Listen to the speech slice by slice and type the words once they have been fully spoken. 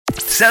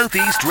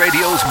Southeast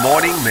Radio's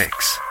morning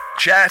mix.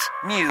 Chat,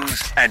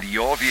 news and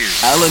your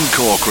views. Alan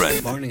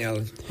Corcoran. Morning,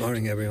 Alan.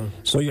 Morning, everyone.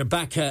 So you're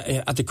back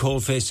at the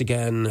coalface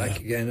again. Back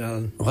again,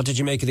 Alan. What did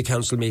you make of the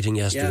council meeting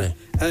yesterday?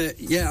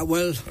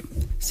 Well,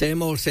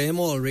 same old,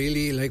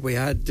 really. Like, we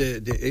had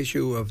the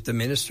issue of the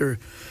minister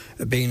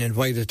being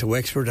invited to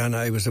Wexford, and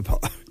I was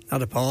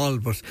not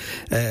appalled, but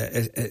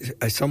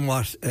I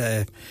somewhat,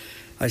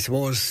 I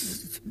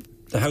suppose,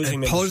 the housing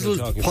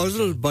minister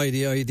puzzled by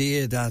the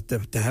idea that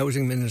the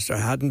housing minister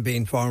hadn't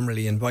been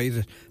formally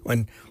invited,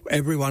 when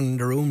everyone in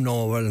the room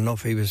know well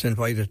enough he was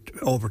invited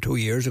over 2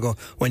 years ago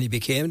when he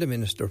became the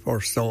minister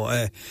first. So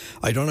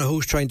I don't know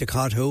who's trying to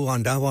cod who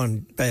on that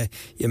one.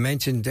 You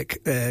mentioned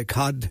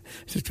Cod.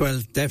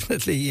 Well,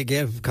 definitely you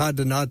gave Cod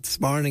the nod this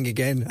morning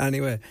again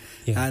anyway.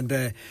 Yeah.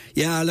 And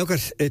look,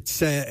 it's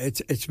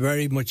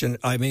very much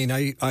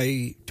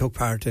I took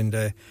part in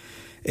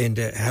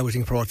the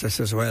housing protest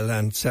as well,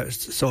 and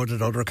so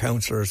did other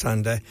councillors.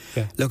 And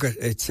look,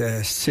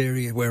 it's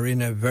serious. We're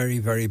in a very,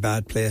 very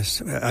bad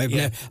place.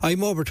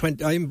 I'm over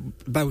 20. I'm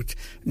about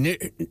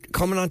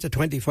coming on to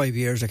 25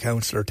 years a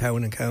councillor,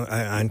 town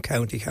and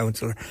county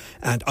councillor,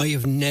 and I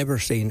have never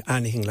seen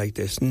anything like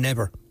this.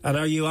 Never. And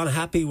are you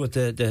unhappy with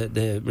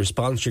the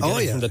response you're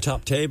getting from the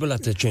top table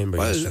at the chamber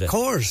yesterday? Well, of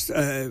course.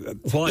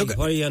 Why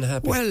are you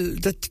unhappy? Well,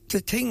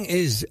 the thing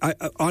is,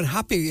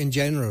 unhappy in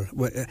general.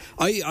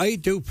 I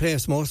do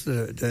place most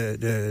of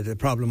the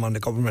problem on the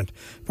government.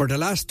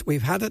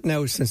 We've had it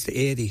now since the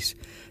 80s.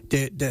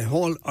 The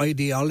whole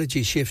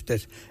ideology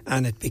shifted,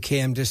 and it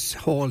became this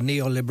whole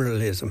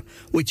neoliberalism,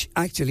 which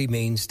actually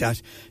means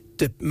that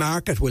the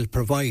market will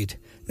provide.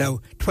 Now,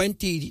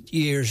 20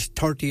 years,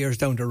 30 years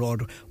down the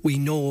road, we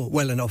know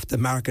well enough the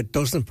market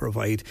doesn't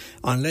provide,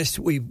 unless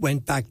we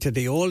went back to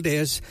the old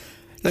days.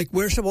 Like,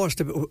 we're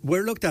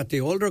looked at,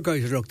 the older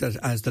guys are looked at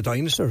as the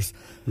dinosaurs.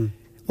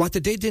 What they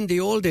did in the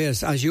old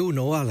days, as you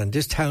know, Alan,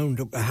 this town,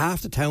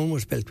 half the town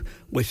was built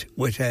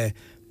with a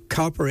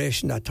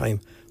corporation that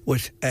time,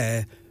 with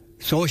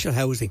social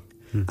housing.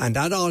 And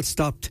that all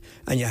stopped,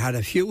 and you had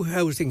a few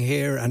housing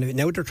here, and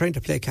now they're trying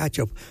to play catch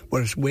up,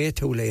 but it's way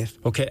too late.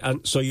 Okay, and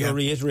so you're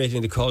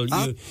reiterating the call.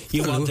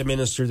 You want the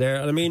minister there.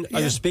 And I mean,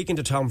 I was speaking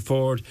to Tom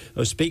Ford, I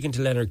was speaking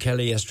to Leonard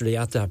Kelly yesterday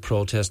at that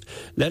protest.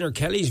 Leonard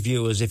Kelly's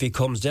view is if he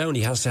comes down,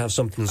 he has to have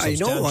something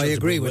substantial. I know, I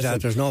agree with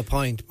that. There's no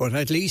point, but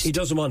at least he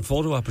doesn't want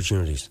photo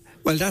opportunities.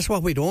 Well, that's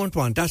what we don't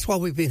want. That's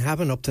what we've been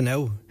having up to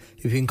now.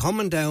 You've been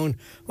coming down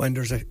when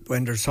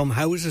there's some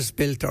houses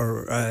built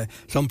or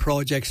some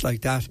projects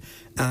like that,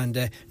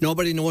 and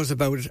nobody knows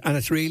about it, and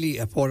it's really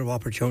a photo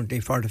opportunity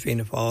for the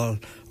Fianna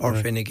Fáil or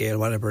Fine Gael,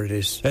 whatever it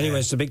is. Anyway,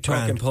 it's a big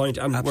talking point,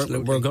 and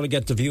we're going to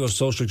get the view of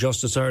Social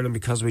Justice Ireland,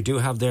 because we do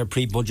have their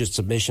pre-budget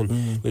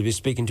submission. We'll be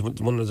speaking to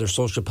one of their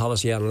social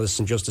policy analysts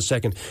in just a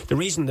second. The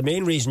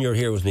main reason you're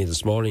here with me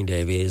this morning,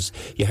 Davey, is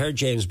you heard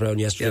James Brown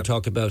yesterday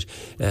talk about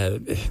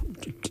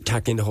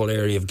tackling the whole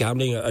area of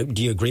gambling.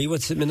 Do you agree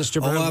with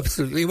Minister Brown? Oh,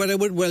 absolutely. Well, I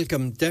would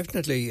welcome,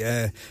 definitely,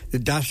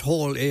 that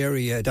whole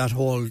area, that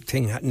whole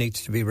thing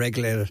needs to be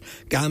regulated.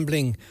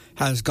 Gambling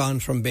has gone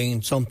from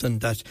being something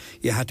that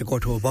you had to go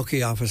to a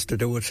bookie office to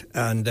do it,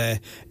 and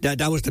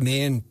that was the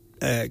main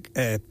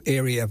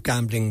area of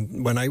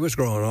gambling when I was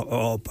growing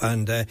up,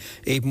 and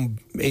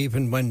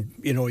even when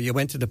you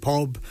went to the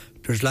pub,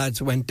 there's lads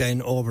who went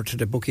then over to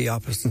the bookie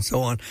office and so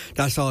on.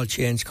 That's all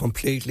changed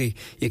completely.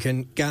 You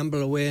can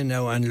gamble away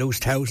now and lose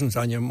thousands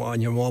on your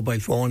mobile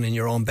phone in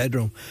your own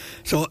bedroom.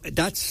 So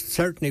that's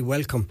certainly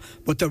welcome.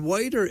 But the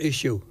wider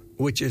issue,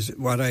 which is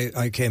what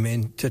I came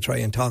in to try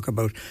and talk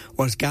about,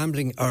 was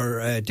gambling or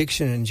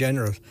addiction in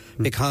general,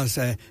 because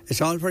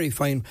it's all very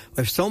fine.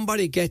 If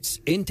somebody gets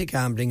into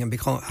gambling and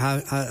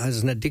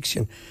has an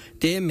addiction,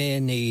 they may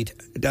need,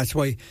 that's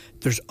why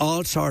there's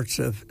all sorts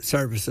of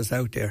services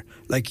out there.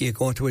 Like, you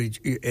go to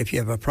if you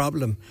have a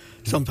problem,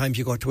 sometimes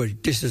you go to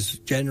this is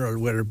general,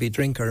 whether it be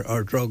drink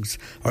or drugs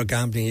or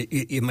gambling.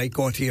 You might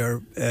go to your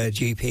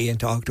GP and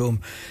talk to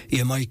him.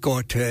 You might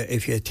go to,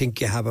 if you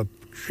think you have a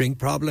drink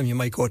problem, you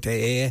might go to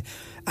A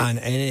and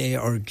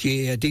NA or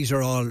G. These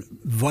are all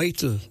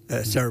vital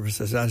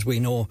services, as we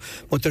know.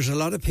 But there's a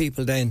lot of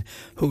people then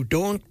who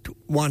don't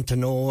want to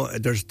know.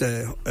 There's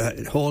the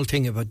whole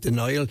thing about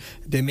denial.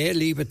 They may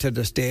leave it to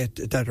the state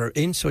that are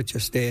in such a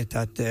state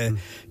that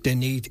they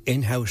need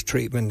in-house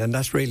treatment, and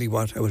that's really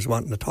what I was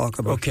wanting to talk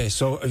about. Okay,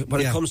 so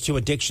when it comes to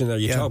addiction, are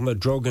you talking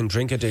about drug and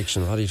drink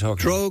addiction? What are you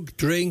talking about? Drug,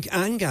 drink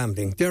and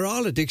gambling. They're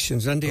all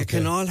addictions, and they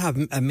can all have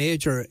a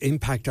major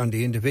impact on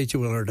the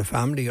individual or the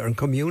family or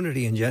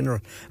community in general.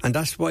 And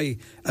that's why,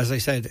 as I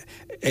said,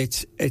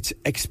 it's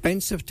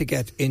expensive to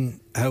get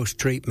in-house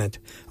treatment.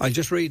 I'll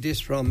just read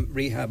this from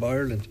Rehab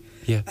Ireland.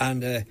 Yeah.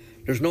 And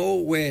there's no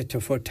way to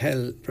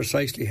foretell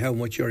precisely how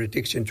much your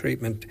addiction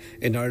treatment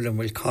in Ireland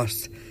will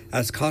cost,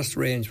 as costs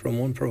range from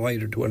one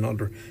provider to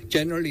another.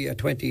 Generally, a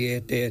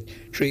 28-day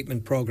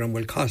treatment programme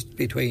will cost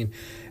between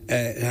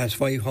it has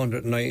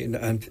 509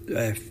 and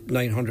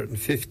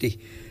 950,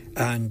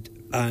 and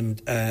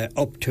and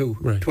up to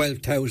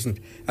 12,000.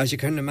 As you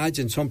can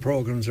imagine, some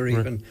programs are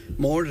even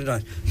more than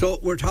that. So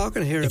we're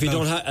talking here if you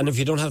don't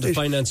have the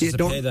finances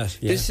to pay that.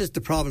 This is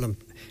the problem.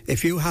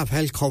 If you have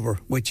health cover,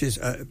 which is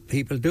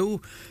people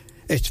do,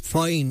 it's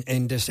fine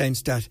in the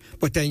sense that,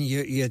 but then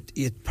you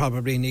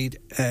probably need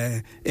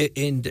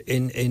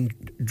in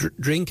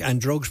drink and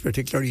drugs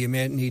particularly, you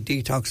may need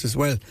detox as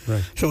well.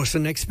 Right. So it's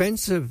an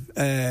expensive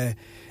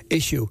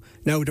issue.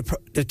 Now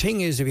the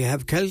thing is, if you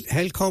have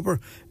health cover,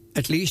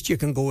 at least you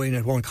can go in,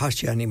 it won't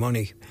cost you any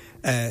money.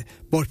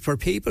 But for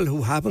people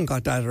who haven't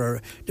got that,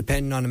 or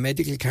depending on a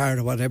medical card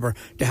or whatever,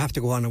 they have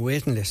to go on a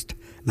waiting list.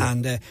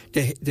 And the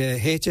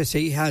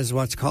HSE has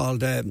what's called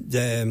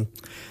the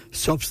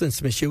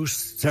substance misuse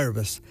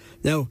service.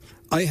 Now,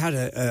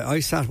 I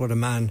sat with a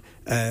man,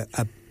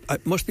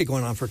 it must be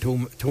going on for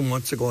 2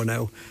 months ago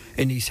now,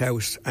 in his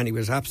house, and he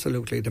was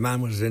the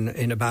man was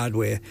in a bad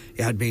way.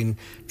 He had been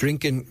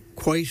drinking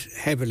quite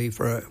heavily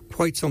for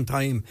quite some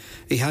time.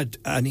 He had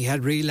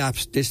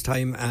relapsed this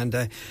time,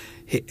 and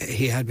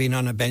he had been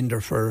on a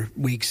bender for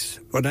weeks.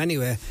 But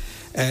anyway,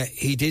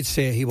 he did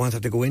say he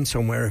wanted to go in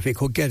somewhere, if he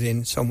could get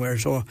in somewhere.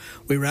 So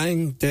we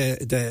rang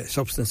the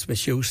substance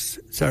misuse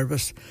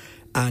service,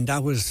 and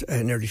that was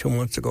nearly 2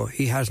 months ago.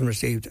 He hasn't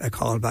received a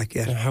call back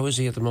yet. How is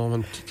he at the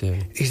moment?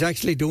 He's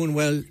actually doing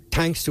well,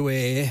 thanks to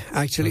AA,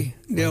 actually.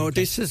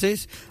 This is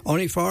it.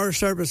 Only for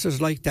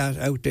services like that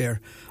out there,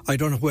 I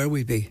don't know where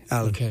we'd be,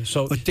 Alan. Okay,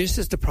 but this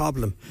is the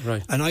problem.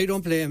 Right. And I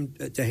don't blame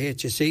the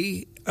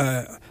HSE,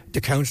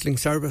 the counselling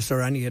service or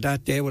any of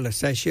that. They will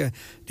assess you.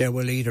 They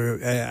will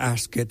either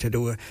ask you to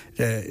do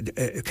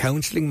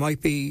counselling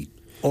might be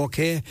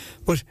okay,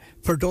 but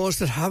for those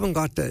that haven't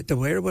got the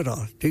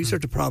wherewithal, these are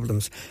the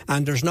problems.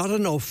 And there's not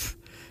enough,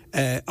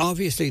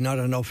 obviously not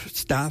enough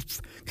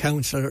staff,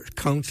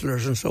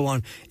 counsellors and so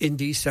on in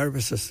these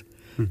services.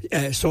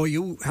 So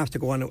you have to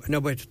go on. Now,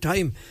 by the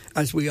time,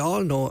 as we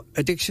all know,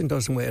 addiction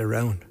doesn't wait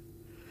around.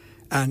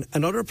 And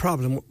another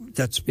problem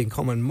that's been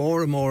coming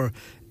more and more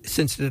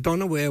since they've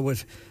done away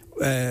with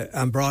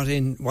and brought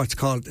in what's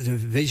called the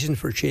Vision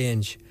for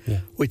Change,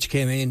 which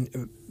came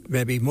in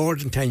maybe more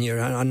than 10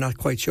 years, I'm not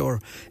quite sure.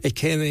 It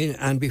came in,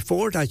 and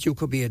before that you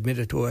could be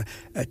admitted to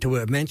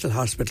a mental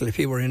hospital if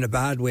you were in a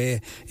bad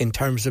way in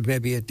terms of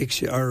maybe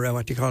addiction or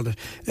what you call it,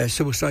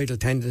 suicidal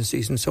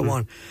tendencies and so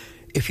on.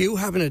 If you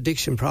have an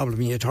addiction problem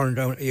and you turn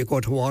down, you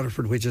go to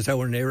Waterford, which is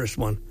our nearest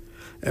one.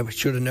 We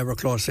should have never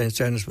closed St.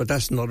 Stanislaus, but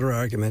that's another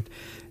argument.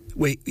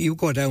 You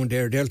go down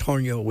there, they'll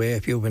turn you away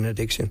if you have an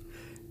addiction.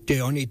 They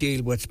only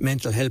deal with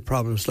mental health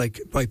problems like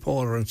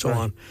bipolar and so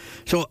on.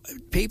 So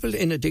people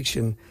in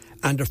addiction,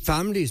 and their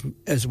families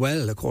as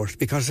well, of course,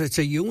 because it's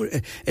a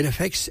unit. It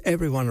affects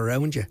everyone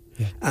around you,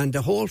 and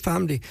the whole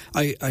family.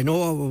 I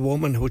know of a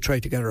woman who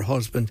tried to get her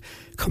husband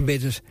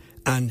committed,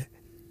 and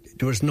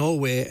there was no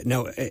way.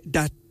 Now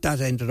that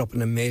ended up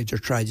in a major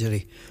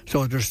tragedy.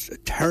 So there's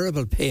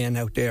terrible pain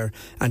out there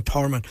and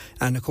torment,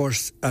 and of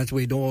course, as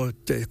we know,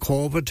 the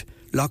COVID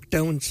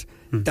lockdowns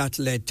that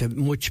led to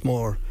much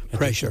more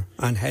pressure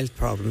and health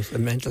problems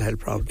and mental health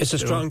problems. It's a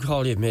strong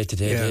call you've made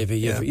today, Davy.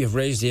 You've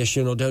raised the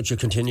issue. No doubt you'll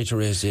continue to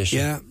raise the issue.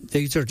 Yeah,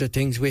 these are the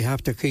things we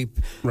have to keep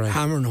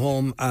hammering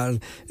home.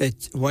 And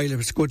while it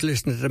was good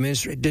listening to the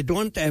Minister, they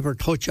don't ever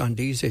touch on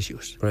these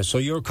issues. Right, so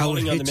you're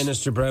calling on the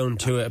Minister Brown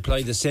to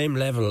apply the same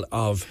level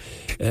of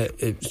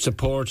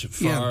support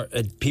for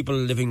people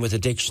living with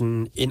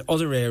addiction in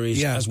other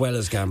areas as well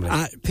as gambling.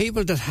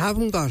 People that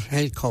haven't got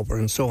health cover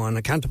and so on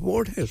and can't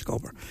afford health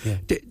cover,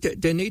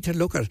 they need to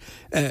look at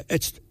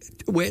it's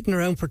waiting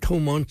around for 2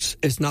 months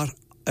is not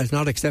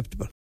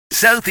acceptable.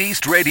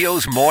 Southeast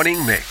Radio's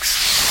morning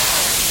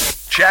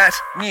mix. Chat,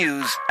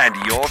 news and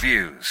your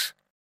views.